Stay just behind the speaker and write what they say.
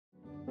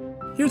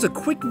Here's a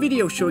quick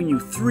video showing you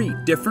 3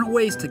 different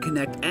ways to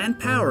connect and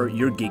power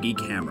your GigE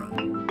camera.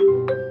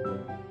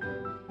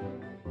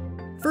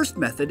 First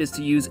method is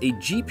to use a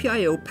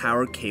GPIO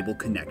power cable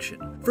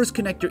connection. First,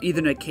 connect your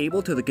Ethernet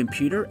cable to the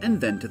computer and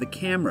then to the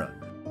camera.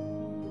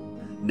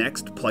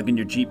 Next, plug in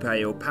your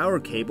GPIO power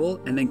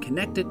cable and then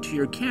connect it to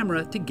your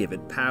camera to give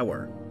it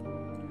power.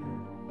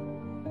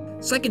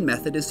 Second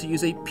method is to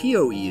use a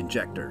PoE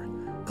injector.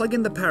 Plug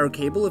in the power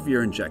cable of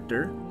your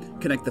injector,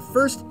 connect the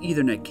first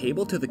Ethernet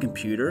cable to the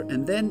computer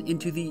and then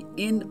into the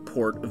in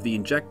port of the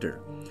injector.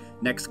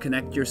 Next,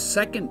 connect your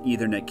second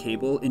Ethernet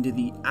cable into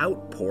the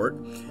out port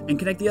and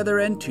connect the other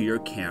end to your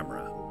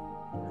camera.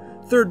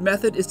 Third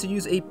method is to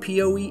use a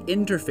PoE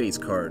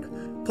interface card.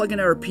 Plug in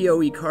our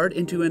PoE card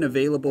into an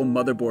available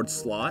motherboard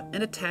slot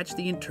and attach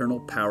the internal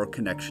power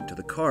connection to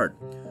the card.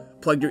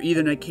 Plug your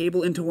Ethernet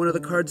cable into one of the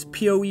card's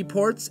PoE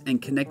ports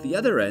and connect the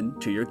other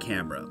end to your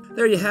camera.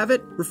 There you have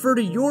it. Refer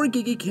to your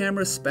GigE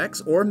camera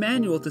specs or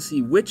manual to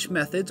see which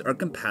methods are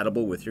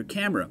compatible with your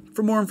camera.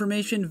 For more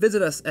information,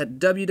 visit us at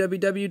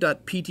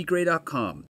www.ptgray.com.